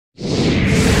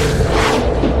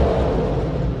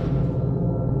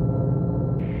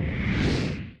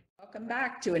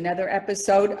back to another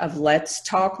episode of Let's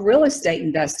Talk Real Estate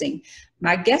Investing.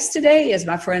 My guest today is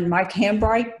my friend Mike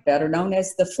Hambright, better known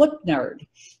as the Flip Nerd.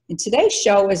 And today's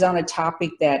show is on a topic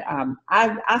that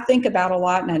I think about a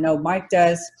lot, and I know Mike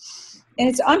does. And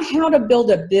it's on how to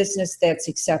build a business that's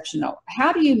exceptional.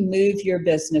 How do you move your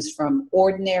business from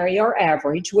ordinary or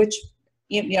average, which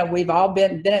we've all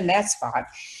been in that spot.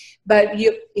 But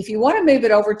if you want to move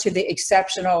it over to the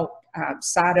exceptional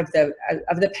side of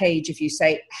the page, if you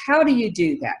say, how do you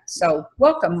do that? So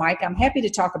welcome, Mike. I'm happy to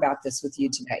talk about this with you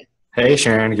today. Hey,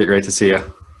 Sharon. Great to see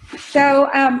you. So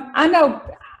I know,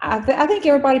 I think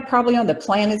everybody probably on the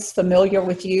planet's familiar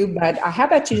with you, but how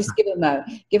about you just give them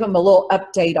a little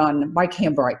update on Mike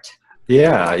Hambright?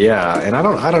 Yeah. And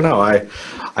I don't know.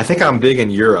 I think I'm big in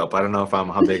Europe. I don't know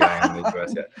how big I am in the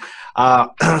US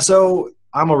yet. So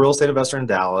I'm a real estate investor in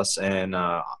Dallas, and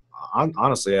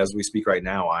honestly, as we speak right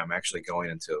now, I'm actually going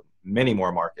into many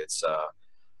more markets.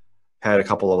 Had a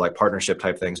couple of partnership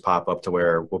type things pop up to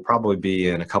where we'll probably be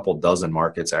in a couple dozen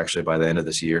markets actually by the end of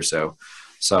this year. So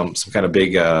some kind of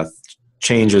big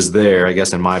changes there, I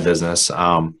guess, in my business.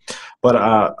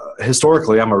 But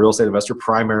historically, I'm a real estate investor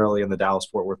primarily in the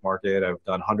Dallas-Fort Worth market. I've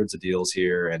done hundreds of deals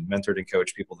here and mentored and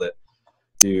coached people that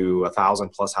do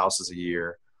 1,000+ houses a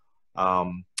year.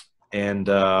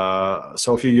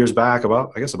 So a few years back,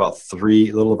 about a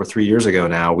little over 3 years ago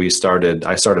now, I started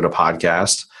a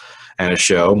podcast and a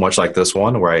show much like this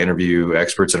one where I interview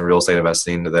experts in real estate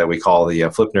investing that we call the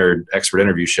Flip Nerd Expert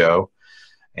Interview Show.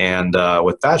 And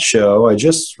with that show, I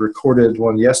just recorded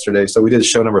one yesterday. So we did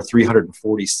show number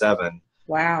 347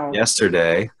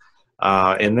 yesterday.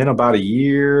 And then about a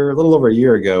little over a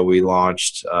year ago, we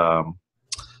launched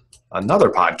another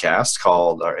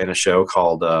podcast in a show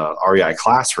called REI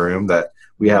Classroom, that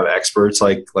we have experts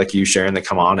like you, Sharon, that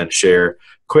come on and share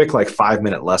quick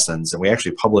 5-minute lessons. And we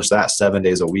actually publish that 7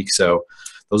 days a week. So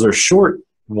those are short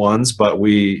ones, but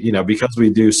because we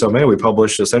do so many, we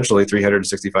publish essentially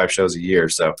 365 shows a year.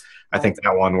 So I think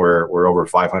that one we're over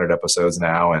 500 episodes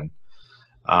now. And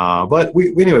but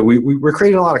we're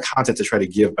creating a lot of content to try to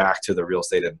give back to the real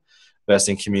estate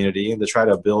investing community and to try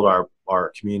to build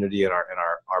our community and our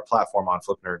platform on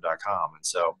flipnerd.com. And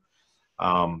so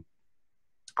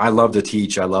I love to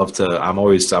teach. I'm kind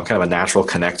of a natural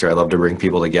connector. I love to bring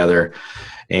people together.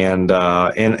 And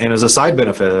as a side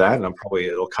benefit of that, and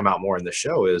it'll come out more in the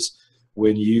show, is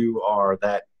when you are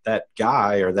that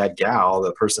guy or that gal,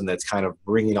 the person that's kind of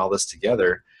bringing all this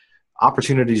together,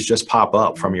 opportunities just pop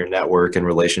up from your network and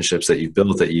relationships that you've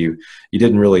built that you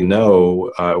didn't really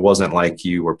know. It wasn't like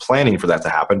you were planning for that to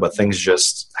happen, but things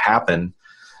just happen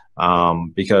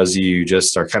because you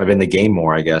just are kind of in the game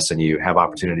more, I guess, and you have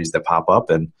opportunities that pop up.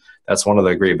 And that's one of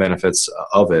the great benefits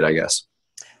of it, I guess.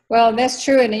 Well, that's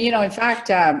true. And, in fact,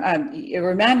 it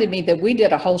reminded me that we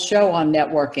did a whole show on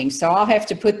networking. So I'll have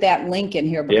to put that link in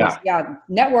here because,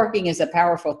 networking is a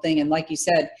powerful thing. And like you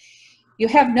said, you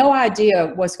have no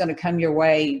idea what's going to come your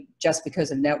way just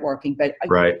because of networking. But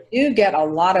you get a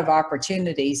lot of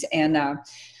opportunities. And,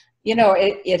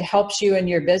 it helps you in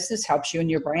your business, helps you in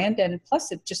your brand. And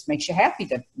plus, it just makes you happy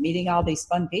to meeting all these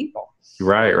fun people.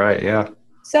 Right. Yeah.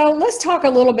 So let's talk a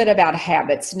little bit about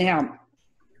habits now.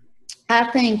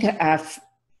 I think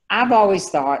I've always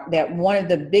thought that one of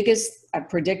the biggest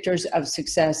predictors of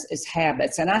success is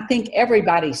habits. And I think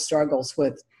everybody struggles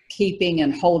with keeping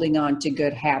and holding on to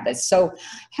good habits. So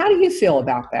how do you feel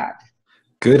about that?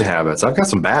 Good habits. I've got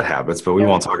some bad habits, but we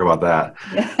won't talk about that.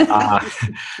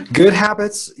 Good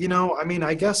habits,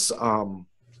 I guess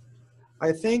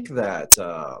I think that,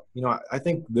 I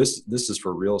think this is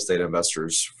for real estate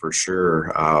investors for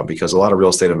sure, because a lot of real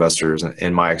estate investors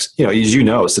as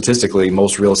statistically,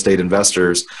 most real estate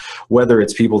investors, whether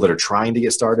it's people that are trying to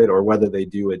get started or whether they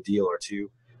do a deal or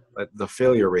two, but the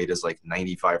failure rate is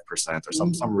 95% or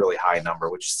some really high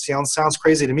number, which sounds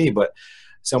crazy to me. But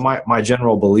so my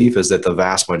general belief is that the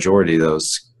vast majority of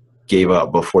those gave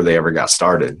up before they ever got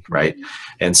started, right?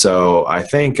 And so I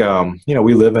think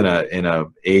we live in a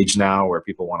age now where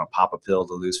people want to pop a pill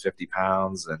to lose 50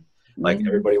 pounds, and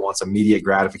everybody wants immediate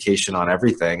gratification on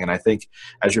everything. And I think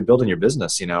as you're building your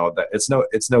business, that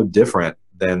it's no different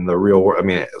than the real world. I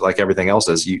mean, like everything else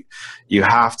is, you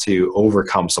have to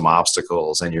overcome some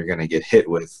obstacles, and you're going to get hit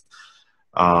with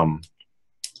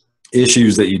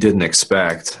issues that you didn't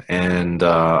expect. And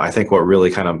I think what really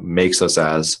kind of makes us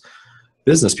as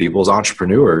business people, as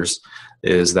entrepreneurs,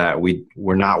 is that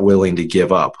we're not willing to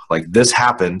give up. This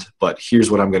happened, but here's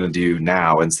what I'm going to do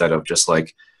now, instead of just the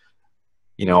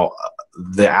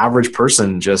average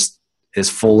person just is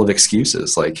full of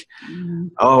excuses.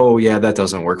 Oh yeah, that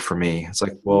doesn't work for me. It's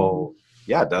well,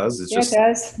 Yeah, it does. It's Yeah, it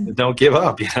just does. don't give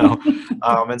up, you know?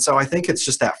 And so I think it's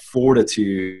just that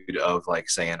fortitude of like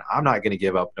saying, I'm not going to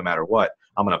give up no matter what.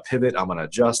 I'm going to pivot. I'm going to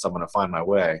adjust. I'm going to find my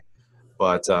way.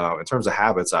 But in terms of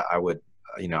habits, I would,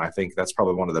 I think that's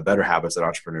probably one of the better habits that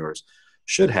entrepreneurs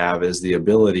should have is the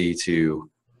ability to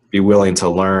be willing to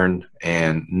learn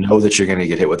and know that you're going to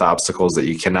get hit with obstacles that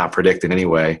you cannot predict in any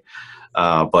way,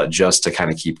 but just to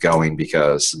kind of keep going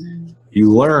because you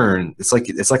learn. It's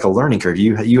like a learning curve.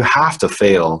 You have to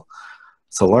fail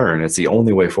to learn. It's the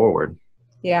only way forward.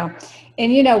 Yeah.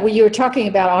 And, when you were talking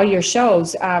about all your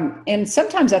shows, and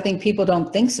sometimes I think people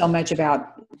don't think so much about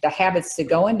the habits that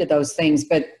go into those things.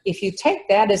 But if you take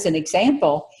that as an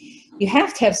example, you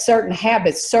have to have certain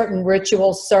habits, certain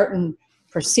rituals, certain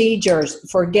procedures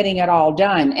for getting it all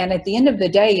done. And at the end of the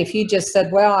day, if you just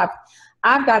said, well,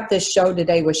 I've got this show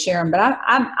today with Sharon, but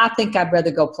I think I'd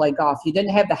rather go play golf. You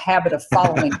didn't have the habit of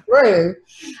following through.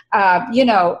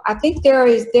 I think there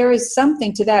is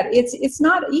something to that. It's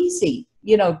not easy,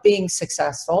 being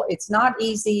successful. It's not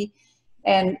easy.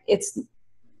 And it's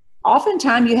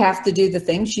oftentimes you have to do the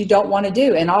things you don't want to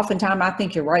do. And oftentimes I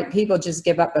think you're right. People just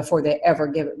give up before they ever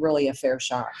give it really a fair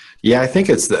shot. Yeah, I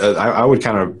think I would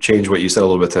kind of change what you said a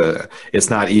little bit to it's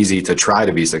not easy to try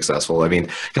to be successful. I mean,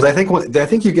 because I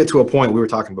think you get to a point, we were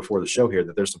talking before the show here,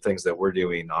 that there's some things that we're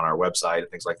doing on our website and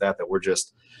things like that we're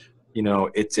just,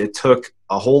 it took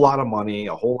a whole lot of money,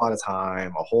 a whole lot of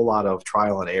time, a whole lot of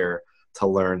trial and error to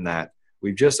learn that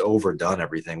we've just overdone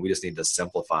everything. We just need to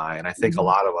simplify. And I think a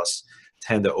lot of us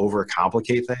tend to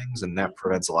overcomplicate things, and that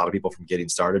prevents a lot of people from getting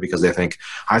started because they think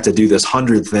I have to do this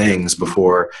 100 things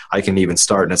before I can even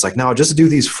start. And it's like, no, just do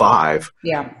these 5.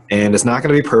 Yeah. And it's not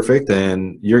going to be perfect,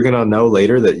 and you're going to know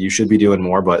later that you should be doing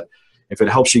more. But if it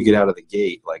helps you get out of the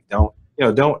gate, like don't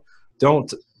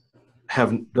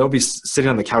be sitting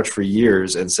on the couch for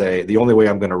years and say the only way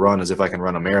I'm going to run is if I can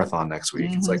run a marathon next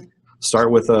week. It's like start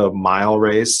with a mile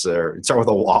race or start with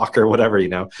a walk or whatever,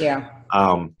 Yeah.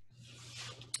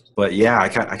 But yeah,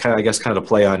 I guess kind of to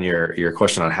play on your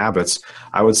question on habits,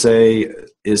 I would say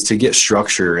is to get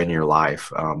structure in your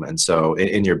life, and so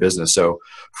in your business. So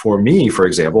for me, for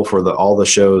example, for all the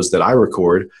shows that I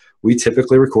record, we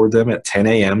typically record them at 10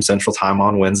 a.m. Central Time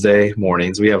on Wednesday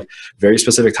mornings. We have very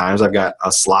specific times. I've got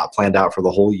a slot planned out for the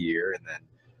whole year, and then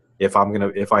if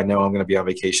I know I'm gonna be on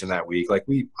vacation that week,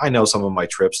 I know some of my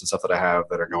trips and stuff that I have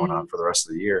that are going on for the rest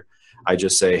of the year. I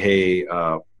just say, hey,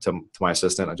 to my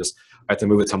assistant, I have to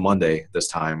move it to Monday this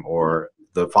time, or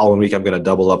the following week I'm going to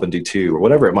double up and do 2 or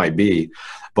whatever it might be.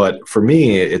 But for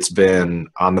me, it's been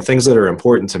on the things that are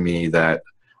important to me that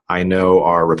I know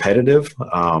are repetitive.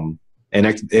 And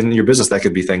in your business, that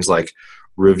could be things like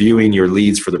reviewing your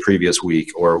leads for the previous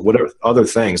week or whatever other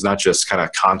things, not just kind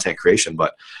of content creation,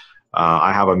 but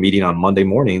I have a meeting on Monday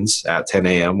mornings at 10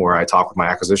 a.m. where I talk with my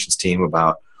acquisitions team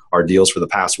about our deals for the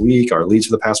past week, our leads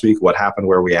for the past week, what happened,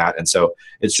 where we at. And so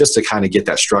it's just to kind of get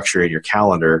that structure in your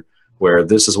calendar where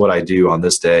this is what I do on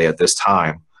this day at this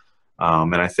time.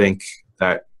 And I think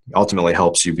that ultimately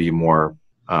helps you be more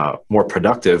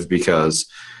productive because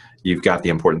you've got the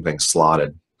important things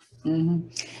slotted. Mm-hmm.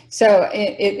 So,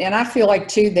 and I feel like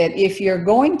too, that if you're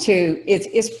going to,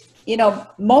 it's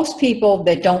most people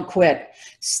that don't quit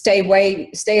stay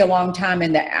a long time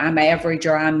in the I'm average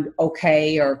or I'm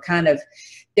okay or kind of,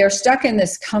 they're stuck in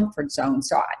this comfort zone.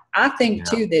 So I think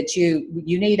too that you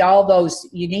need all those,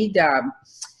 you need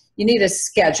a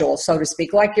schedule, so to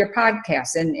speak, like your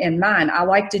podcast and mine. I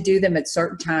like to do them at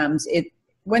certain times.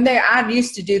 I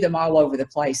used to do them all over the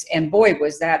place, and boy,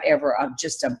 was that ever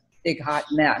just a big hot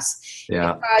mess.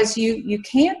 Yeah. Because you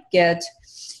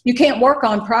can't work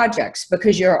on projects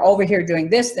because you're over here doing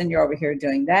this, then you're over here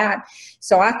doing that.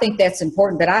 So I think that's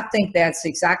important, but I think that's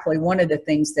exactly one of the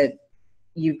things that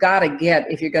you've got to get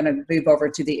if you're going to move over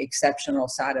to the exceptional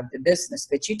side of the business.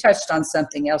 But you touched on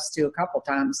something else too a couple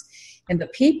times, and the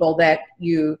people that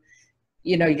your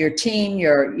team,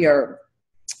 your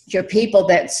people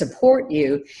that support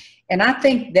you. And I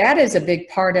think that is a big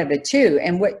part of it too.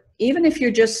 And even if you're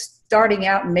just starting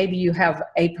out and maybe you have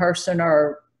a person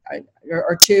or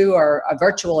 2 or a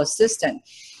virtual assistant,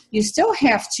 you still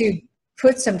have to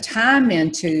put some time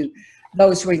into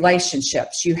those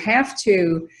relationships. You have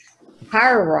to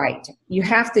hire right. You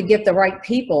have to get the right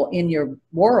people in your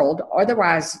world.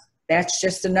 Otherwise, that's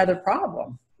just another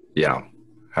problem. Yeah,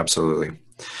 absolutely.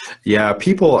 Yeah,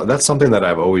 people, that's something that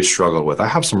I've always struggled with. I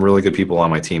have some really good people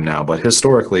on my team now, but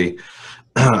historically,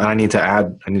 I need to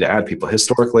add people.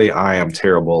 Historically, I am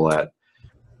terrible at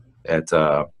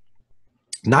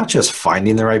not just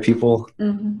finding the right people,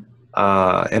 and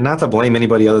not to blame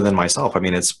anybody other than myself. I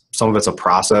mean, some of it's a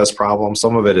process problem.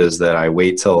 Some of it is that I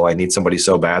wait till I need somebody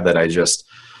so bad that I just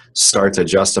start to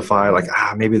justify like,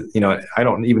 maybe, I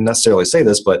don't even necessarily say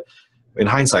this, but in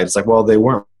hindsight, it's like, well, they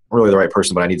weren't really the right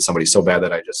person, but I need somebody so bad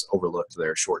that I just overlooked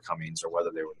their shortcomings or whether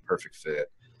they were the perfect fit.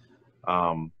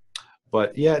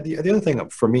 But yeah, the other thing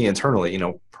for me internally,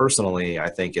 personally, I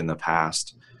think in the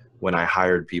past when I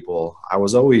hired people, I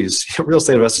was always, real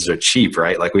estate investors are cheap,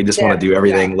 right? Like we just want to do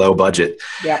everything low budget.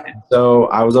 Yeah. So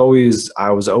I was always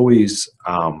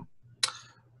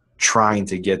trying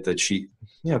to get the cheap,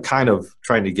 kind of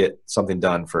trying to get something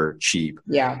done for cheap.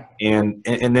 Yeah. And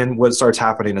then what starts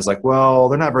happening is like, well,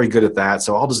 they're not very good at that,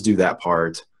 so I'll just do that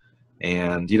part.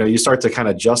 And, you start to kind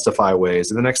of justify ways.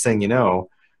 And the next thing you know,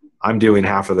 I'm doing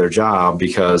half of their job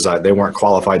because they weren't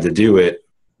qualified to do it.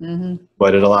 Mm-hmm.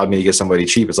 But it allowed me to get somebody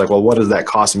cheap. It's like, well, what does that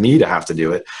cost me to have to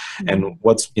do it? Mm-hmm. And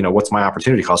what's my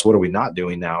opportunity cost? What are we not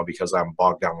doing now because I'm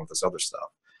bogged down with this other stuff?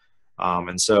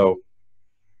 And so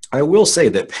I will say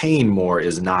that paying more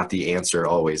is not the answer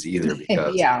always either,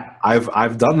 because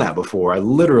I've done that before. I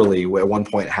literally at one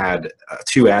point had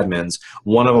 2 admins.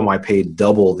 One of them I paid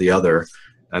double the other,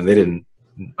 and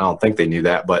I don't think they knew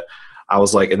that, but I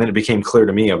was like, and then it became clear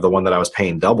to me of the one that I was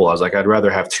paying double. I was like, I'd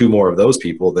rather have 2 more of those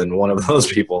people than one of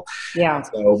those people. Yeah.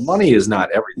 So money is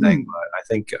not everything, but I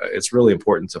think it's really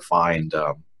important to find,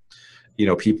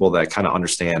 people that kind of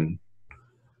understand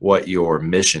what your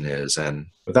mission is. And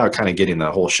without kind of getting the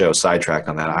whole show sidetracked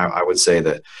on that, I would say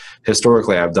that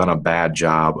historically I've done a bad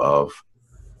job of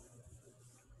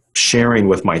sharing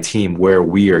with my team where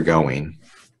we are going.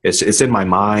 It's in my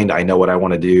mind. I know what I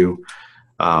want to do.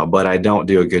 But I don't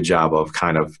do a good job of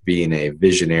kind of being a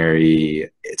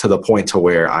visionary to the point to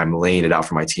where I'm laying it out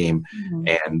for my team,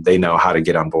 and they know how to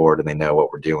get on board and they know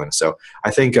what we're doing. So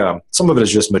I think some of it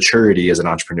is just maturity as an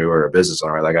entrepreneur or a business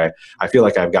owner. Like I feel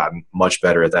like I've gotten much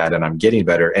better at that, and I'm getting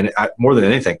better. And more than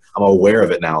anything, I'm aware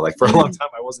of it now. Like for a long time,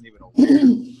 I wasn't even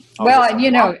aware. Well,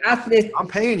 I'm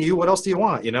paying you. What else do you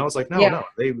want? It's like, no,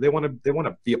 they want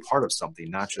to be a part of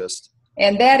something, not just.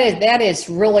 And that is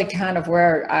really kind of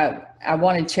where I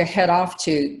wanted to head off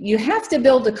to. You have to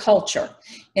build a culture.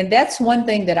 And that's one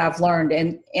thing that I've learned.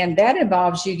 And that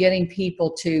involves you getting people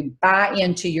to buy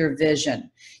into your vision,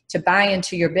 to buy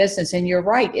into your business. And you're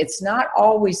right. It's not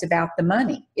always about the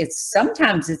money.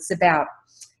 Sometimes it's about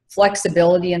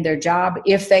flexibility in their job.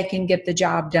 If they can get the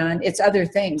job done, it's other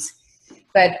things.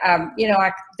 But, I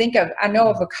know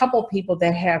of a couple people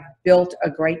that have built a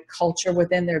great culture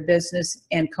within their business,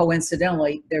 and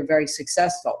coincidentally, they're very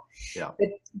successful. Yeah.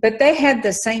 But they had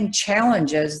the same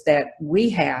challenges that we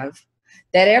have,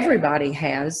 that everybody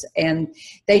has, and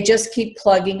they just keep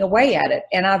plugging away at it.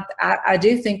 And I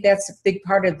do think that's a big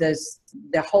part of the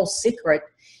whole secret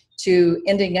to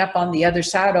ending up on the other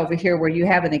side over here where you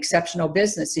have an exceptional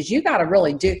business, is you got to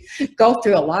really go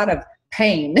through a lot of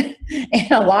pain,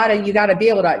 and you got to be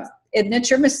able to admit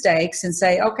your mistakes and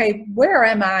say, okay, where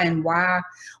am I and why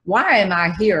am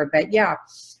I here? But yeah,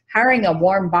 hiring a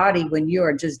warm body when you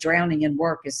are just drowning in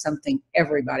work is something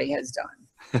everybody has done.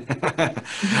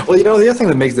 Well, the other thing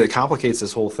that complicates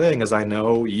this whole thing is I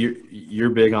know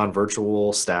you're big on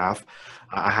virtual staff.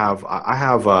 I have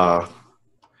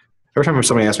every time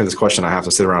somebody asks me this question, I have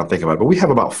to sit around and think about it. But we have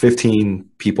about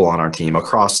 15 people on our team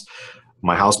across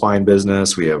my house buying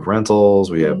business. We have rentals,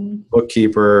 we have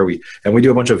bookkeeper, we do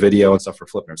a bunch of video and stuff for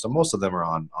Flip Nerd. So most of them are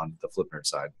on the Flip Nerd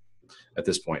side at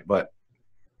this point. But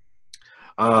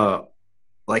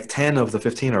like 10 of the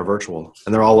 15 are virtual,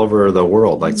 and they're all over the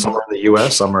world. Like some are in the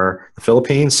US, some are the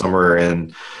Philippines, some are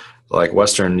in like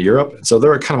Western Europe. So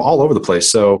they're kind of all over the place.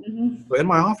 So in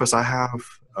my office, I have,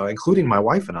 including my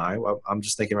wife and I'm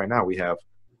just thinking right now, we have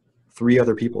 3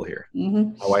 other people here,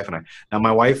 my wife and I. Now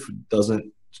my wife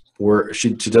doesn't work, she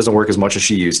doesn't work as much as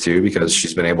she used to because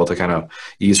she's been able to kind of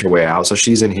ease her way out. So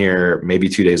she's in here maybe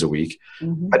 2 days a week.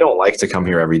 I don't like to come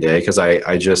here every day because I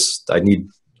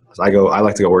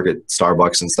like to go work at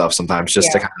Starbucks and stuff sometimes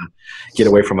just to kind of get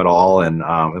away from it all. And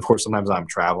of course, sometimes I'm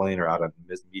traveling or out at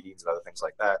meetings and other things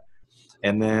like that.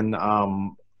 And then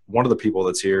one of the people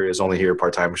that's here is only here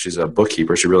part-time. She's a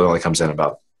bookkeeper. She really only comes in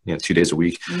about 2 days a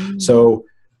week. So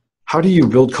how do you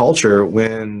build culture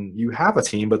when you have a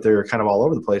team, but they're kind of all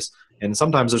over the place? And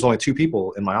sometimes there's only 2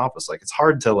 people in my office. Like it's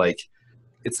hard to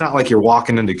it's not like you're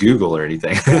walking into Google or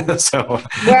anything. So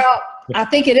well, I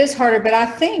think it is harder, but I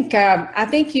think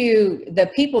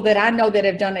the people that I know that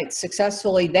have done it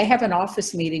successfully, they have an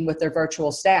office meeting with their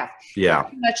virtual staff. Yeah.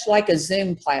 Pretty much like a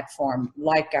Zoom platform,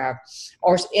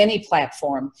 or any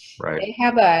platform. Right.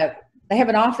 They have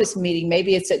an office meeting.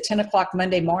 Maybe it's at 10 o'clock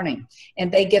Monday morning,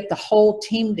 and they get the whole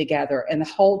team together, and the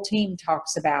whole team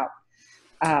talks about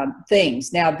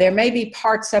things. Now, there may be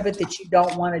parts of it that you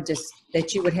don't want to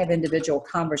that you would have individual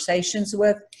conversations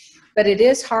with, but it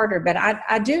is harder. But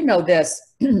I do know this.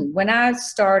 When I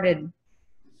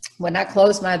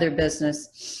closed my other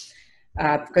business,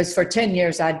 because for 10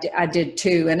 years I did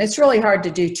two, and it's really hard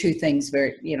to do two things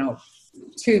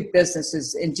two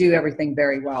businesses and do everything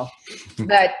very well.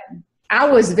 But I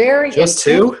was very— Just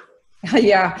two?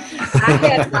 Yeah.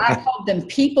 I called them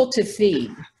people to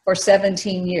feed for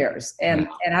 17 years. And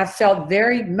I felt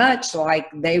very much like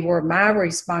they were my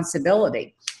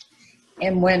responsibility.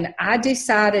 And when I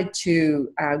decided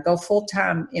to go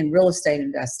full-time in real estate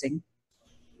investing,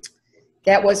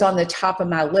 that was on the top of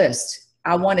my list.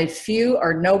 I wanted few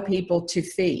or no people to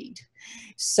feed.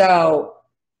 So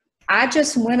I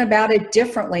just went about it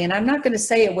differently. And I'm not going to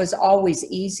say it was always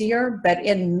easier, but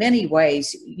in many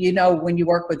ways, when you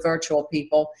work with virtual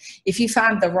people, if you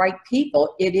find the right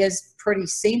people, it is pretty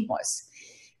seamless.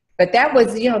 But that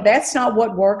was, that's not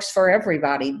what works for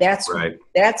everybody. That's right.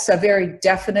 That's a very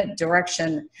definite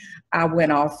direction I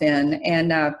went off in.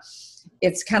 And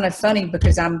it's kind of funny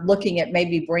because I'm looking at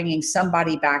maybe bringing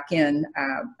somebody back in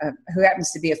who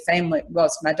happens to be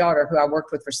it's my daughter who I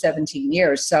worked with for 17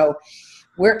 years. So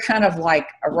we're kind of like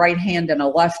a right hand and a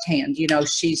left hand.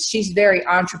 She's very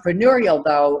entrepreneurial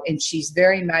though, and she's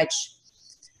very much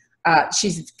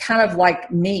she's kind of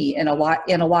like me in a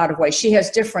lot of ways. She has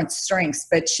different strengths,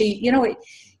 but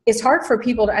it's hard for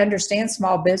people to understand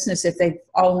small business if they've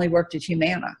only worked at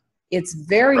Humana. It's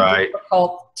very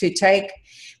difficult to take,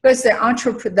 because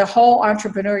the whole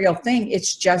entrepreneurial thing,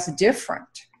 it's just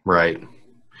different. Right.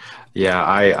 Yeah,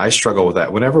 I struggle with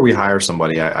that. Whenever we hire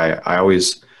somebody, I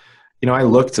always, I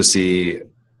look to see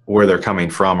where they're coming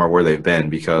from or where they've been,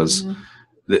 because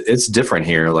it's different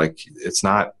here. Like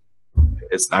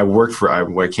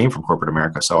I came from corporate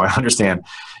America, so I understand,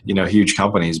 huge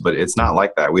companies, but it's not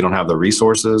like that. We don't have the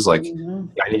resources. Like,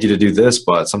 I need you to do this,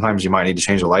 but sometimes you might need to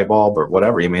change a light bulb or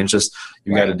whatever. It's just,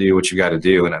 you got to do what you got to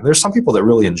do. And there's some people that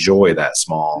really enjoy that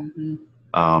small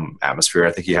atmosphere.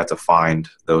 I think you have to find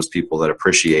those people that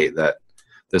appreciate that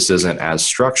this isn't as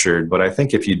structured, but I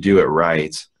think if you do it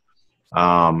right,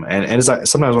 and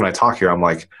sometimes when I talk here,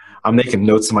 I'm making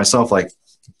notes to myself, like,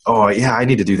 oh yeah, I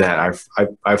need to do that.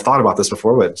 I've thought about this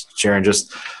before, but Sharon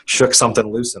just shook something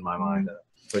loose in my mind,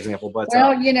 for example. But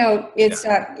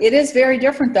it is very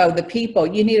different though. The people,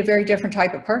 you need a very different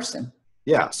type of person.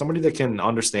 Yeah, somebody that can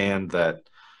understand that.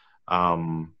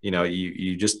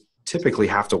 You just typically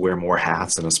have to wear more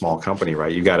hats in a small company,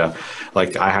 right? You gotta,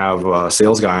 I have a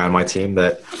sales guy on my team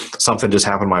that something just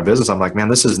happened in my business. I'm like, man,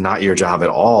 this is not your job at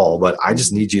all, but I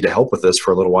just need you to help with this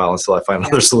for a little while until I find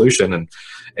another solution.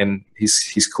 And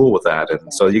he's cool with that.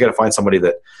 And so you got to find somebody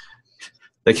that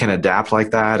they can adapt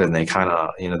like that. And they kind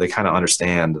of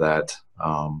understand that,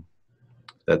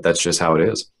 that's just how it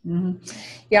is. Mm-hmm.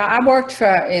 Yeah. I worked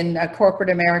in corporate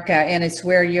America, and it's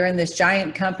where you're in this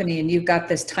giant company and you've got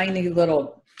this tiny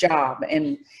little job.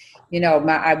 And,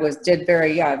 I did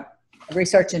very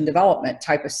research and development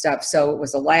type of stuff. So it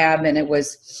was a lab, and it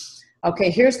was, okay,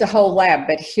 here's the whole lab,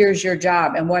 but here's your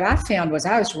job. And what I found was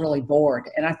I was really bored.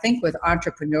 And I think with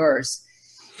entrepreneurs,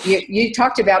 you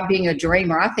talked about being a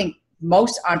dreamer. I think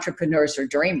most entrepreneurs are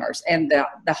dreamers, and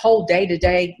the whole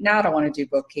day-to-day, no, I don't want to do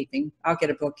bookkeeping. I'll get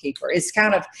a bookkeeper. It's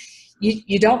kind of,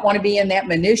 you don't want to be in that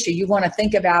minutia. You want to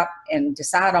think about and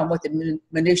decide on what the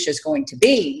minutia is going to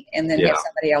be, and then have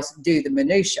somebody else do the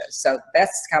minutia. So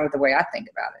that's kind of the way I think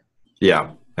about it.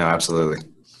 Yeah, absolutely.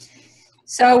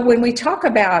 So when we talk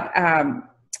about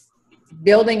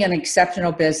building an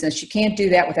exceptional business, you can't do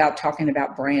that without talking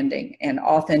about branding and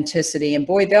authenticity. And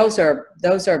boy, those are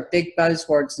big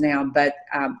buzzwords now, but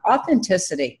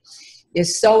authenticity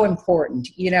is so important.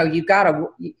 You've got to,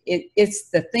 it's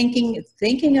the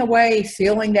thinking away,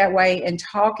 feeling that way, and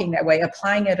talking that way,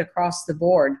 applying it across the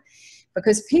board,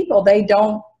 because people, they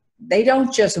don't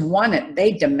just want it,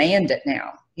 they demand it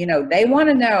now. They want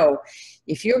to know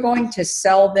if you're going to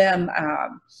sell them.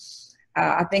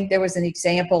 I think there was an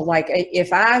example, like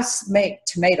if I make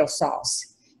tomato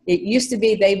sauce, it used to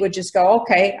be they would just go,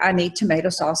 okay, I need tomato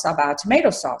sauce, I'll buy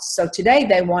tomato sauce. So today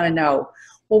they want to know,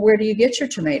 well, where do you get your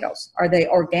tomatoes? Are they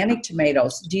organic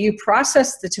tomatoes? Do you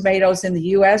process the tomatoes in the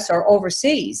U.S. or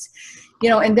overseas?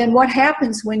 And then what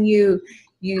happens when you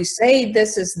say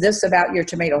this is this about your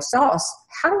tomato sauce?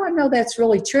 How do I know that's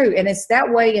really true? And it's that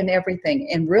way in everything.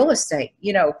 In real estate,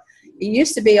 it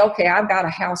used to be, okay, I've got a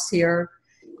house here,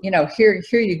 here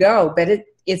you go. But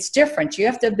it's different. You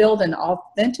have to build an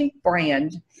authentic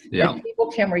brand that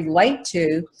people can relate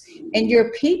to, and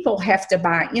your people have to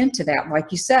buy into that.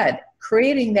 Like you said,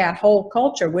 creating that whole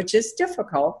culture, which is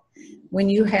difficult when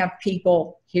you have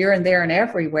people here and there and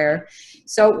everywhere.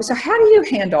 So how do you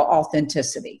handle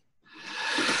authenticity?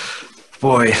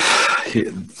 Boy,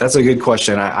 That's a good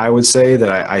question. I would say that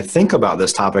I think about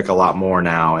this topic a lot more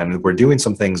now, and we're doing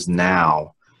some things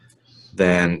now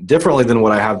differently than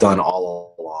what I have done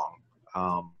all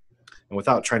along. And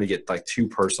without trying to get like too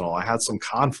personal, I had some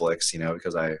conflicts,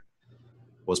 because I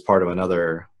was part of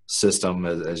another system,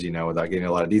 as you know, without getting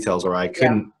a lot of details, where I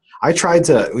couldn't. I tried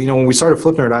to, when we started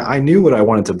FlipNerd, I knew what I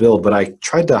wanted to build, but I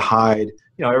tried to hide.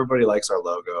 Everybody likes our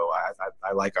logo.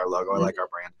 I like our logo. I like our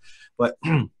brand, but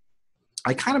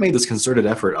I kind of made this concerted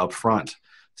effort up front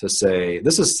to say,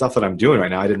 this is stuff that I'm doing right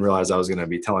now. I didn't realize I was going to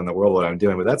be telling the world what I'm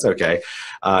doing, but that's okay.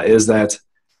 Is that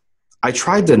I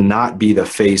tried to not be the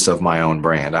face of my own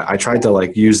brand. I tried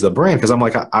to use the brand because I'm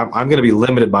like, I'm going to be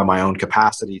limited by my own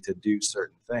capacity to do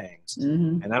certain things.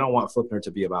 Mm-hmm. And I don't want FlipNerd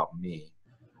to be about me.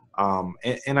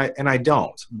 And I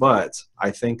don't, but I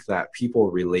think that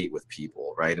people relate with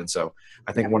people. Right. And so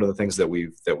I think one of the things that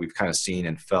we've kind of seen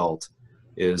and felt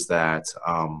is that,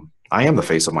 I am the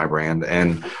face of my brand,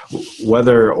 and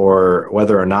whether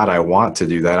or not I want to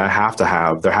do that,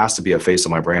 there has to be a face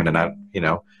of my brand. And I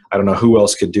don't know who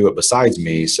else could do it besides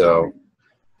me. So,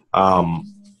 I'm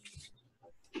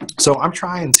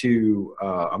trying to,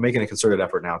 I'm making a concerted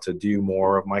effort now to do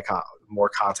more of my more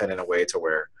content in a way to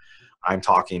where I'm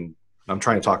trying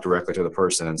to talk directly to the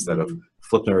person instead of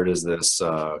FlipNerd is this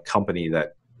company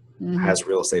that has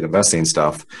real estate investing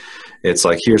stuff. It's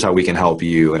like, here's how we can help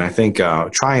you. And I think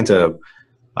trying to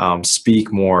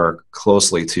speak more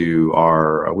closely to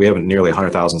we have nearly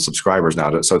 100,000 subscribers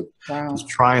now. So just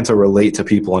trying to relate to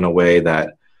people in a way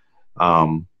that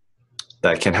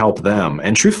that can help them.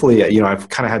 And truthfully, I've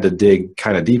kind of had to dig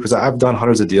kind of deep because I've done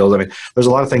hundreds of deals. I mean, there's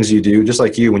a lot of things you do, just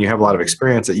like you, when you have a lot of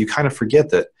experience, that you kind of forget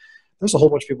that there's a whole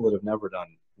bunch of people that have never done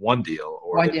one deal.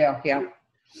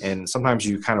 And sometimes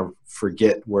you kind of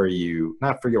forget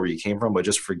not forget where you came from, but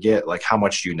just forget how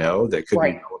much that could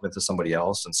be relevant to somebody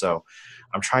else. And so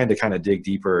I'm trying to kind of dig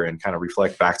deeper and kind of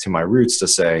reflect back to my roots to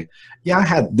say, I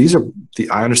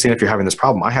understand if you're having this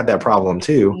problem. I had that problem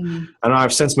too. Mm-hmm. And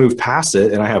I've since moved past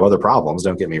it and I have other problems,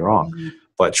 don't get me wrong,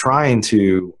 but trying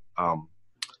to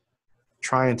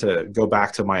go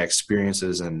back to my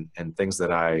experiences and things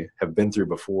that I have been through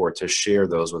before to share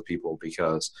those with people,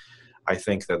 because I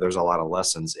think that there's a lot of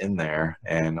lessons in there.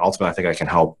 And ultimately, I think I can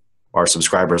help our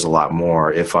subscribers a lot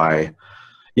more if I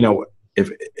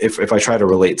try to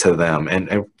relate to them.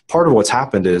 And part of what's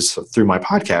happened is through my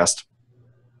podcast,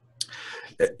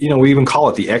 we even call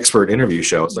it the expert interview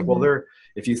show. It's like,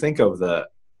 if you think of the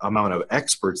amount of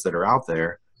experts that are out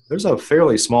there, there's a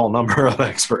fairly small number of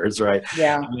experts, right?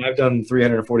 Yeah. I've done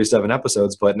 347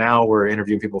 episodes, but now we're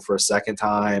interviewing people for a second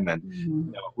time.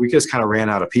 And we just kind of ran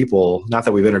out of people. Not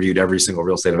that we've interviewed every single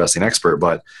real estate investing expert,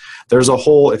 but there's a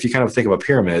whole, if you kind of think of a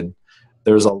pyramid,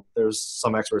 there's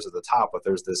some experts at the top, but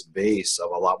there's this base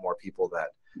of a lot more people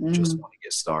that just want to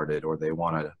get started, or they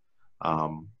want to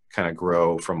kind of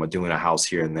grow from doing a house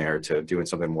here and there to doing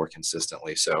something more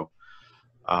consistently. So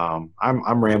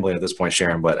I'm rambling at this point,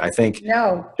 Sharon, but I think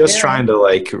trying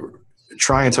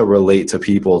to relate to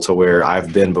people to where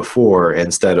I've been before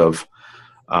instead of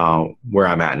where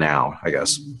I'm at now, I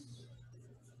guess.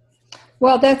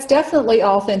 Well, that's definitely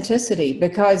authenticity,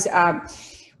 because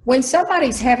when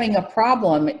somebody's having a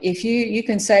problem, if you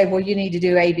can say, well, you need to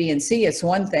do A, B, and C, it's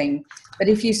one thing. But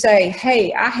if you say,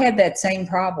 hey, I had that same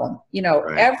problem,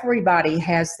 everybody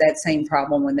has that same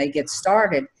problem when they get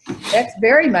started. That's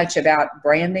very much about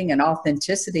branding and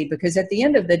authenticity, because at the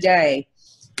end of the day,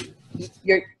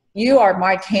 you are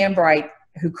Mike Hambright,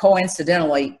 who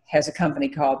coincidentally has a company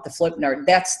called The FlipNerd.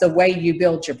 That's the way you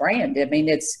build your brand. I mean,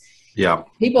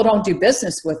 people don't do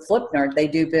business with FlipNerd. They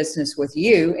do business with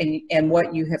you and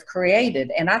what you have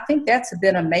created. And I think that's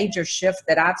been a major shift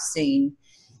that I've seen.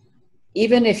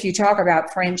 Even if you talk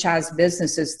about franchise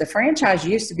businesses, the franchise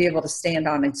used to be able to stand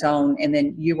on its own, and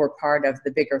then you were part of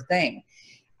the bigger thing.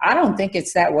 I don't think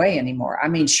it's that way anymore. I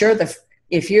mean, sure,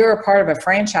 if you're a part of a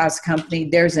franchise company,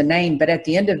 there's a name, but at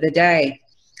the end of the day,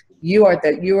 you are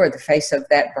the face of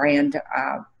that brand.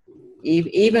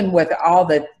 Even with all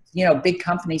the big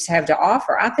companies have to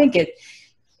offer, I think at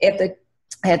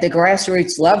the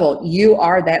grassroots level, you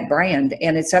are that brand,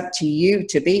 and it's up to you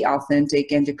to be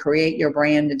authentic and to create your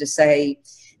brand and to say,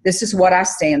 this is what I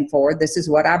stand for, this is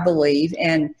what I believe.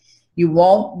 And you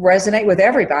won't resonate with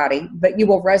everybody, but you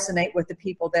will resonate with the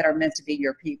people that are meant to be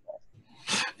your people.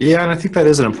 Yeah, and I think that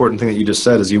is an important thing that you just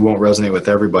said, is you won't resonate with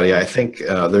everybody. I think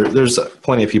there's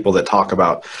plenty of people that talk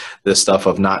about this stuff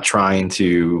of not trying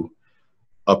to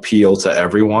appeal to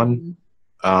everyone.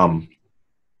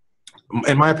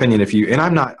 In my opinion, and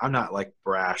I'm not like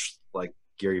brash like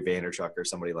Gary Vaynerchuk or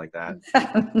somebody like that.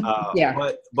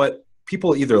 Yeah. But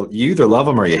people you either love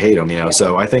them or you hate them, you know. Yeah.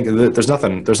 So I think that there's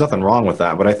nothing wrong with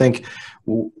that. But I think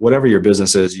whatever your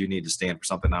business is, you need to stand for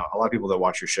something. Now, a lot of people that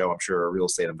watch your show, I'm sure, are real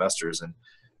estate investors, and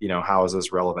you know, how is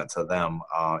this relevant to them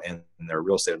in their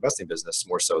real estate investing business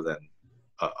more so than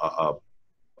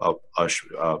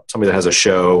somebody that has a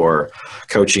show or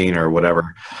coaching or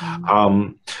whatever.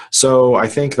 So I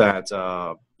think that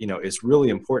you know, it's really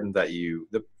important that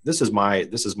this is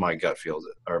my gut feel,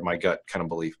 or my gut kind of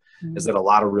belief, is that a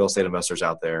lot of real estate investors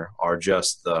out there are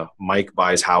just the Mike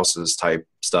buys houses type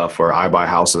stuff, or I buy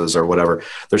houses or whatever.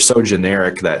 They're so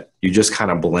generic that you just kind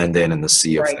of blend in the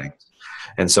sea of things.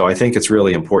 And so I think it's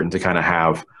really important to kind of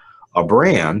have a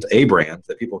brand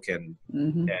that people can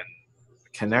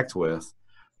connect with.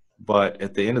 But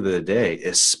at the end of the day,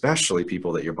 especially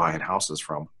people that you're buying houses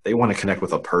from, they want to connect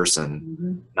with a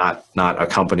person, not a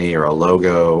company or a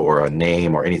logo or a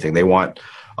name or anything. They want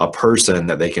a person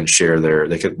that they can share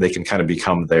they can kind of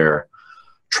become their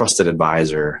trusted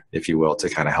advisor, if you will, to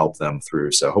kind of help them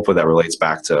through. So hopefully that relates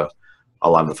back to a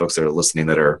lot of the folks that are listening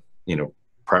that are, you know,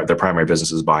 their primary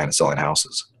business is buying and selling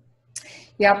houses.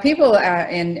 Yeah, people,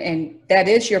 and that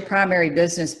is your primary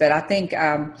business, but I think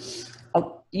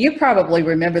you probably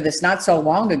remember this not so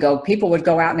long ago. People would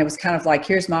go out and it was kind of like,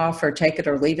 here's my offer, take it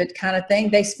or leave it kind of thing.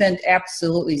 They spent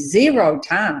absolutely zero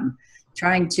time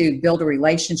trying to build a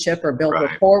relationship or build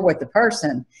rapport with the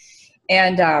person.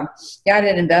 And I had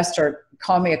an investor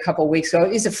call me a couple of weeks ago.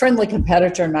 He's a friendly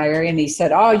competitor in my area, and he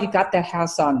said, oh, you got that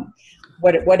house on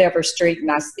whatever street.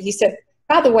 And he said,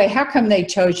 by the way, how come they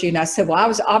chose you? And I said, well, I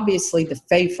was obviously the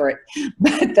favorite.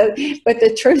 But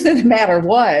the truth of the matter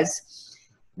was,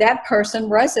 that person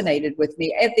resonated with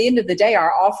me. At the end of the day,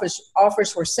 our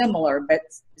offers were similar, but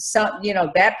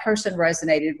that person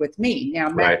resonated with me. Now,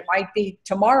 it might be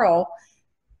tomorrow,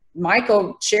 Mike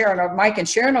and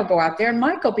Sharon will go out there and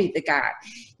Mike will be the guy.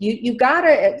 You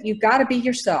gotta be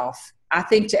yourself. I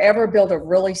think to ever build a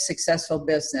really successful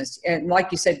business, and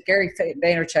like you said, Gary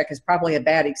Vaynerchuk is probably a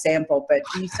bad example, but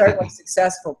he's certainly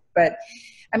successful. But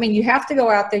I mean, you have to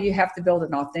go out there, you have to build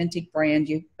an authentic brand,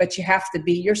 but you have to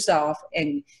be yourself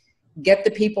and get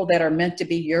the people that are meant to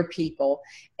be your people.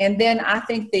 And then I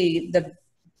think the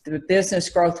business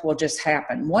growth will just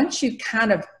happen. Once you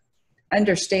kind of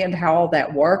understand how all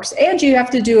that works, and you have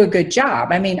to do a good job.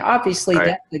 I mean, obviously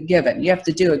that's a given. You have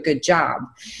to do a good job.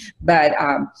 But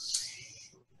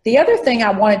the other thing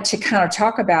I wanted to kind of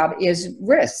talk about is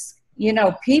risk. You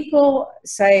know, people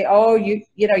say, oh,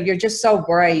 you're just so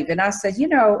brave. And I said,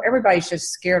 everybody's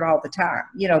just scared all the time,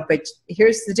 but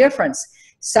here's the difference.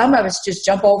 Some of us just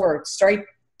jump over, straight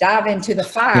dive into the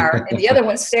fire, and the other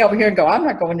ones stay over here and go, I'm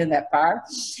not going in that fire.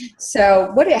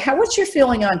 So what's your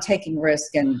feeling on taking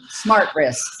risk and smart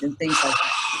risks and things like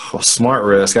that? Well, smart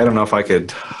risk, I don't know if I could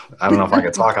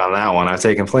talk on that one. I've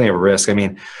taken plenty of risk. I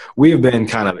mean, we've been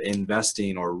kind of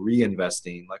investing or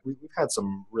reinvesting. Like we've had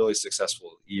some really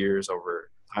successful years over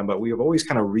time, but we have always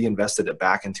kind of reinvested it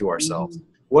back into ourselves,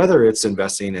 whether it's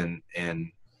investing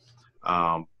in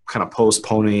kind of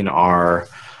postponing our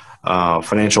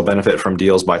financial benefit from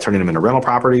deals by turning them into rental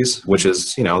properties, which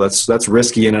is, that's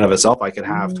risky in and of itself. I could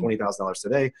have $20,000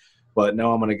 today, but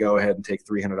no, I'm going to go ahead and take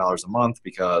 $300 a month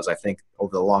because I think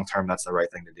over the long term, that's the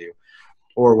right thing to do.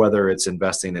 Or whether it's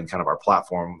investing in kind of our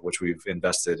platform, which we've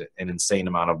invested an insane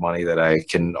amount of money that I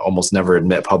can almost never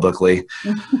admit publicly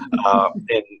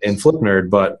in FlipNerd,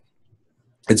 but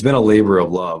it's been a labor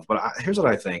of love. But here's what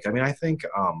I think. I mean, I think,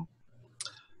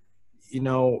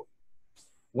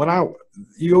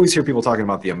 you always hear people talking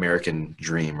about the American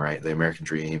dream, right? The American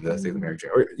dream, the American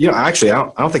dream. Or, actually, I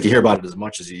don't think you hear about it as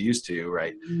much as you used to,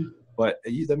 right? But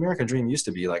the American dream used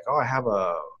to be like, oh, I have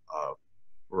a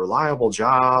reliable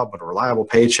job and a reliable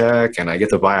paycheck, and I get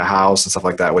to buy a house and stuff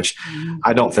like that, which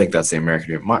I don't think that's the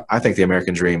American dream. I think the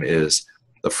American dream is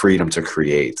the freedom to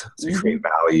create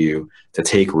value, to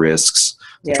take risks,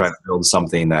 to try to build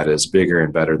something that is bigger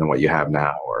and better than what you have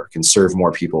now, or can serve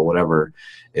more people, whatever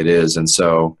it is. And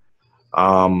so,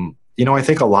 I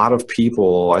think a lot of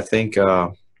people,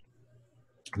 without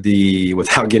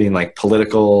getting like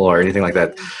political or anything like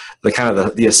that, the kind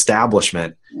of the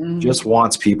establishment just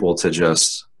wants people to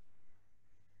just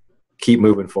keep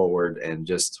moving forward and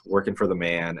just working for the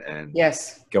man and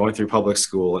going through public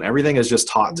school, and everything is just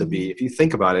taught to be, if you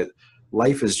think about it,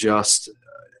 life is just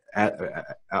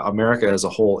America as a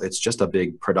whole, it's just a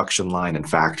big production line and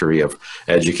factory of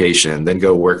education, then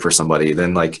go work for somebody,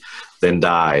 then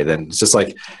die. Then it's just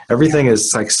like everything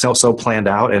is like so planned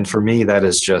out. And for me, that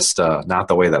is just not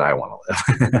the way that I want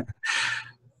to live.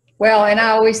 Well, and I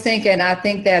always think, and I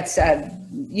think that's,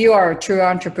 you are a true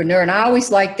entrepreneur. And I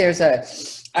always like, there's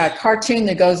cartoon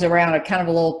that goes around, a kind of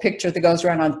a little picture that goes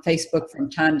around on Facebook from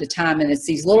time to time, and it's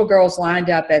these little girls lined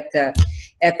up at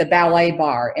the ballet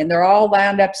bar, and they're all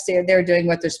lined up there doing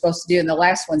what they're supposed to do, and the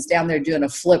last one's down there doing a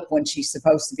flip when she's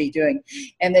supposed to be doing.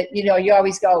 And that, you know, you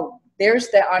always go, there's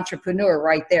the entrepreneur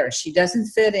right there. She doesn't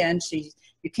fit in.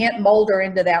 You can't mold her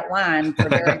into that line for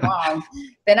very long.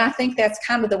 Then I think that's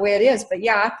kind of the way it is. But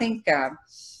yeah, I think I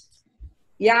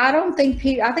don't think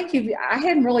people, I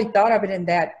hadn't really thought of it in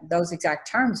those exact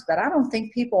terms, but I don't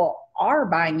think people are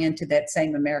buying into that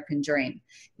same American dream.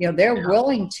 You know, they're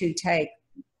willing to take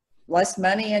less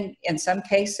money in some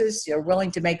cases. They're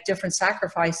willing to make different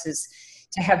sacrifices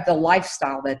to have the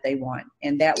lifestyle that they want.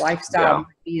 And that lifestyle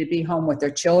might be to be home with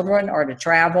their children, or to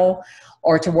travel,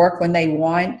 or to work when they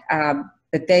want.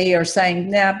 But they are saying,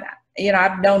 nah, you know,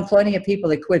 I've known plenty of people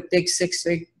that quit big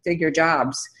six-figure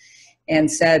jobs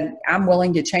and said, I'm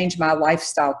willing to change my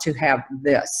lifestyle to have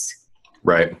this.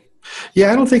 Right.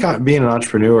 Yeah, I don't think being an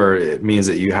entrepreneur, it means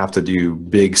that you have to do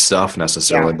big stuff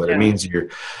necessarily, but it means you're,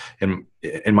 in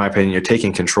my opinion, you're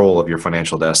taking control of your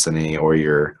financial destiny, or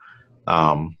you're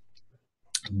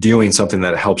doing something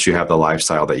that helps you have the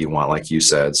lifestyle that you want, like you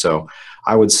said. So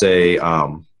I would say,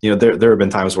 you know, there have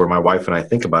been times where my wife and I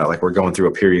think about it, like we're going through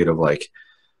a period of like,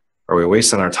 are we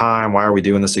wasting our time? Why are we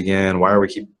doing this again? Why are we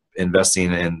keep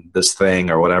investing in this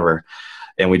thing or whatever?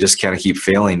 And we just kind of keep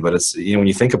failing. But it's, you know, when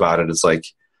you think about it, it's like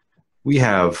we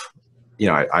have, you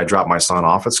know, I drop my son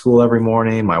off at school every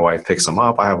morning. My wife picks him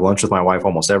up. I have lunch with my wife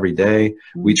almost every day.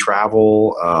 We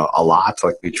travel a lot.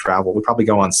 Like we probably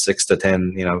go on 6 to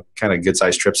 10, you know, kind of good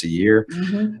sized trips a year.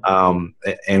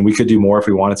 And we could do more if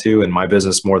we wanted to. And my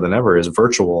business more than ever is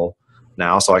virtual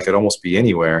now. So I could almost be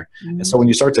anywhere. And so when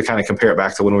you start to kind of compare it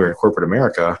back to when we were in corporate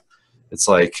America, it's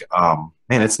like,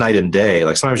 man, it's night and day.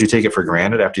 Like sometimes you take it for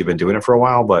granted after you've been doing it for a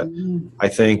while, but I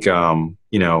think,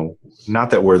 you know,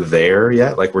 not that we're there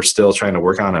yet, like we're still trying to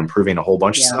work on improving a whole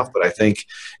bunch of stuff, but I think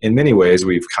in many ways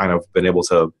we've kind of been able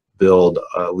to build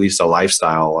at least a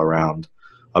lifestyle around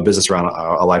a business, around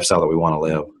a lifestyle that we want to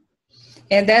live.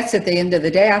 And that's, at the end of the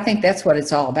day, I think that's what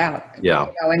it's all about. Yeah.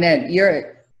 You know, and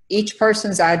then each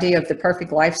person's idea of the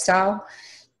perfect lifestyle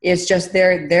is just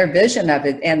their vision of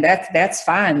it. And that's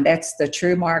fine. That's the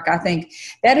true mark. I think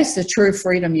that is the true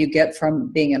freedom you get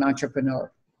from being an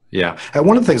entrepreneur. Yeah. And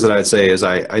one of the things that I'd say is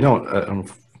I don't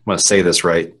want to say this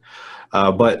right,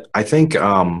 but I think,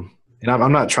 and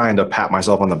I'm not trying to pat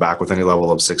myself on the back with any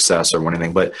level of success or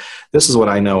anything, but this is what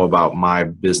I know about my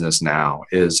business now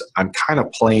is I'm kind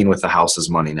of playing with the house's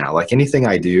money now. Like anything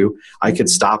I do, I could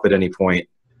stop at any point.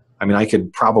 I mean, I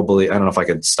could probably, I don't know if I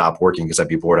could stop working because I'd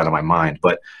be bored out of my mind,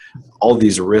 but all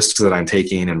these risks that I'm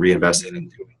taking and reinvesting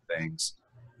and doing things,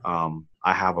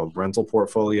 I have a rental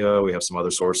portfolio. We have some other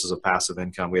sources of passive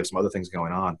income. We have some other things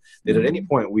going on that at any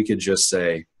point we could just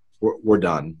say, we're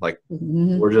done. Like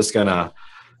we're just gonna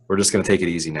take it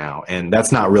easy now. And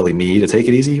that's not really me to take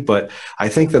it easy, but I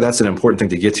think that that's an important thing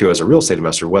to get to as a real estate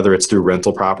investor, whether it's through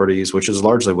rental properties, which is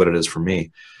largely what it is for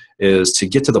me, is to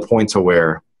get to the point to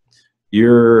where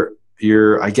you're,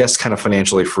 I guess, kind of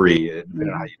financially free, depending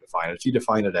on how you define it. If you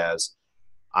define it as,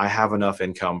 I have enough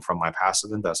income from my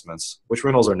passive investments, which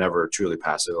rentals are never truly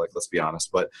passive, like, let's be honest,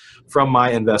 but from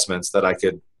my investments that I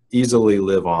could easily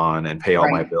live on and pay all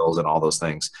my bills and all those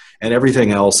things. And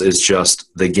everything else is just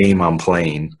the game I'm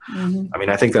playing. I mean,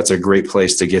 I think that's a great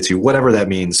place to get to, whatever that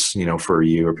means, you know, for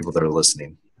you or people that are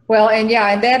listening. Well, and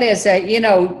that is you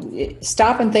know,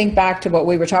 stop and think back to what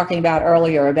we were talking about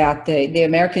earlier about the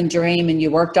American dream, and you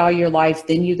worked all your life,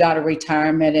 then you got a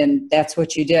retirement, and that's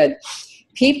what you did.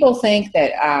 People think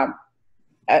that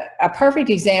a perfect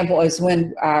example is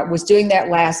when I was doing that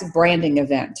last branding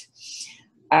event.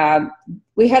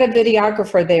 We had a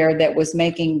videographer there that was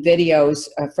making videos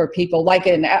for people, like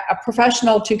a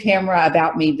professional 2-camera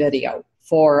about me video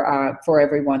for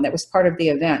everyone. That was part of the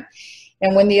event.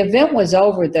 And when the event was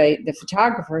over, the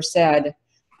photographer said,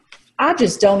 I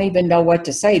just don't even know what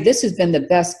to say. This has been the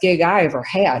best gig I ever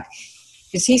had.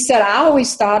 Because he said, I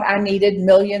always thought I needed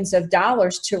millions of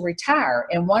dollars to retire.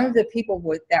 And one of the people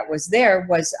that was there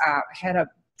had a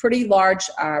pretty large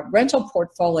rental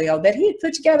portfolio that he had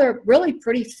put together really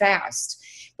pretty fast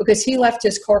because he left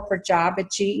his corporate job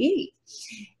at GE.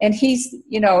 And he's,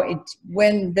 you know,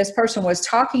 when this person was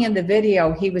talking in the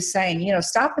video, he was saying, you know,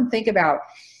 stop and think about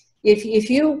if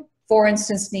you, for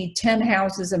instance, need 10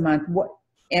 houses a month,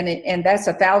 and that's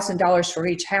 $1,000 for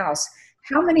each house.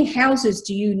 How many houses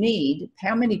do you need?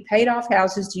 How many paid off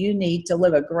houses do you need to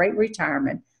live a great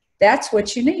retirement? That's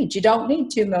what you need. You don't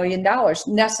need $2 million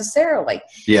necessarily.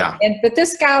 Yeah. But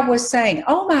this guy was saying,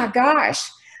 oh my gosh,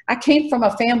 I came from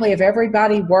a family of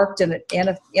everybody worked in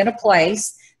a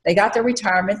place. They got their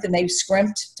retirement, then they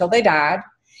scrimped till they died.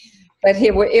 But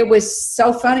it was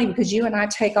so funny because you and I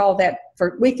take all that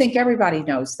we think everybody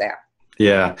knows that.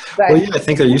 Yeah. But, Well, yeah, I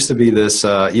think there used to be this,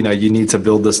 you need to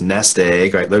build this nest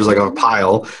egg, right? There's like a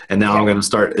pile, and now it's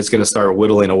going to start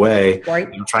whittling away. Right.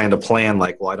 I'm trying to plan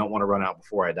like, well, I don't want to run out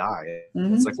before I die.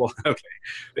 It's like, well, okay.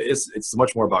 It's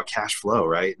much more about cash flow,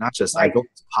 right? Not just I built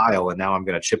this pile and now I'm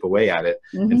going to chip away at it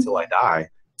until I die.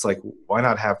 It's like, why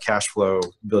not have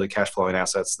building cash flowing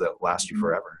assets that last you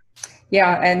forever?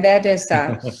 Yeah. And that is,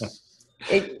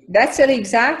 that's it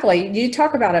exactly. You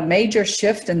talk about a major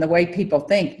shift in the way people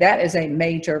think. That is a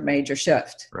major, major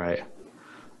shift. Right.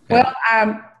 Yeah.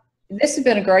 Well, this has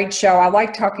been a great show. I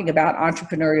like talking about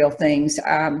entrepreneurial things.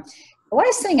 The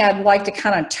last thing I'd like to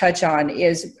kind of touch on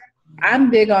is I'm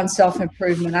big on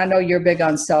self-improvement. I know you're big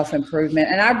on self-improvement.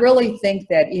 And I really think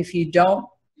that if you don't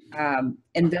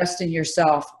invest in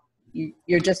yourself,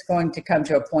 you're just going to come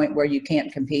to a point where you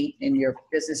can't compete and your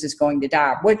business is going to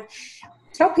die.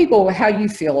 Tell people how you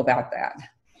feel about that.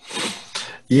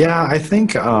 Yeah, I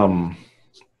think,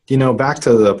 back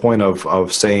to the point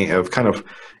of saying, of kind of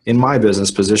in my business,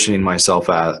 positioning myself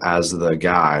as the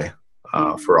guy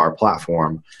for our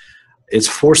platform, it's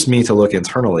forced me to look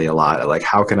internally a lot at like,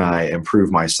 how can I improve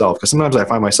myself? Because sometimes I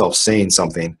find myself saying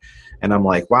something and I'm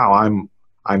like, wow,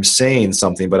 I'm saying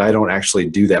something, but I don't actually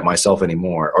do that myself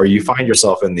anymore. Or you find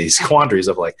yourself in these quandaries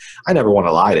of like, I never want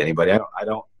to lie to anybody.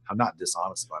 I'm not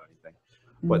dishonest about anything.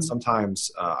 But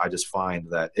sometimes I just find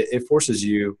that it forces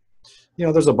you,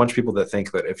 there's a bunch of people that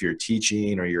think that if you're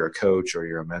teaching or you're a coach or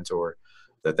you're a mentor,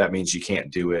 that means you can't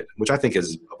do it, which I think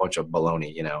is a bunch of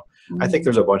baloney, I think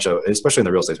there's a bunch of, especially in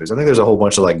the real estate space, I think there's a whole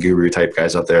bunch of like guru type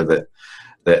guys out there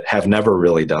that have never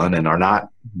really done and are not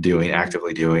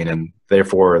actively doing, and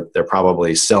therefore they're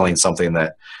probably selling something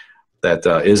that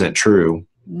isn't true.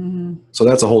 So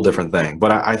that's a whole different thing.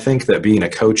 But I think that being a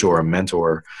coach or a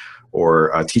mentor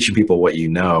or teaching people what you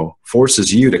know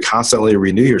forces you to constantly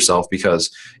renew yourself,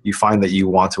 because you find that you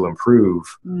want to improve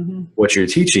what you're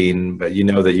teaching, but you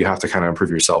know that you have to kind of improve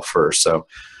yourself first. So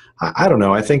I don't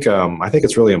know. I think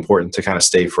it's really important to kind of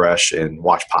stay fresh and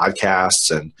watch podcasts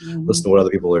and listen to what other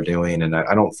people are doing. And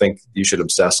I don't think you should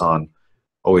obsess on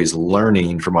always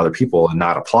learning from other people and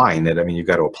not applying it. I mean, you've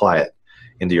got to apply it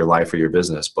into your life or your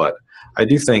business. But I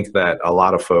do think that a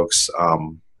lot of folks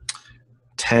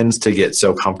tends to get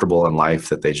so comfortable in life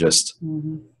that they just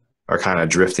are kind of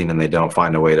drifting and they don't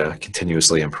find a way to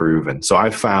continuously improve. And so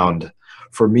I've found,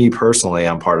 for me personally,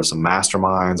 I'm part of some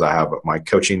masterminds. I have my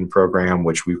coaching program,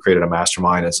 which we've created a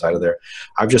mastermind inside of there.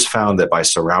 I've just found that by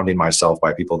surrounding myself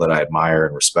by people that I admire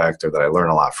and respect, or that I learn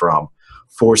a lot from,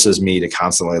 forces me to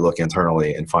constantly look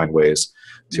internally and find ways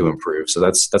to improve. So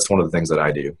that's one of the things that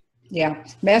I do. Yeah,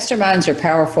 masterminds are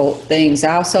powerful things.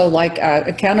 I also like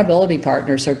accountability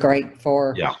partners are great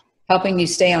for helping you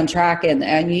stay on track.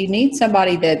 And you need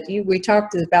somebody we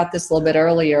talked about this a little bit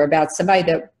earlier, about somebody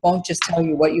that won't just tell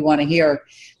you what you want to hear,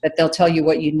 but they'll tell you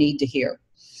what you need to hear.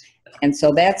 And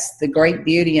so that's the great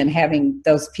beauty in having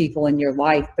those people in your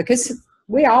life, because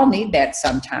we all need that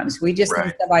sometimes. We just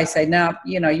need somebody to say, no,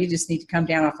 you just need to come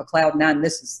down off of cloud nine.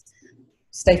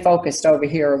 Stay focused over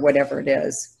here, or whatever it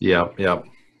is. Yeah.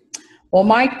 Well,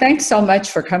 Mike, thanks so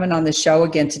much for coming on the show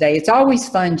again today. It's always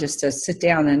fun just to sit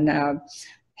down and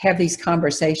have these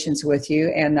conversations with you.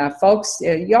 And folks,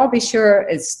 y'all be sure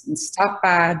stop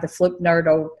by the Flip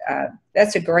Nerd.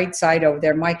 That's a great site over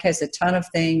there. Mike has a ton of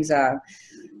things.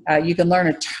 You can learn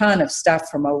a ton of stuff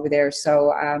from over there.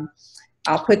 So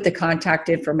I'll put the contact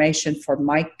information for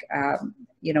Mike,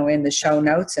 in the show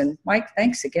notes. And Mike,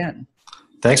 thanks again.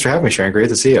 Thanks for having me, Sharon. Great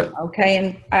to see you.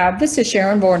 Okay, and this is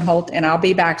Sharon Bornholt, and I'll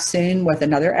be back soon with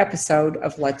another episode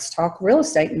of Let's Talk Real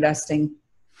Estate Investing.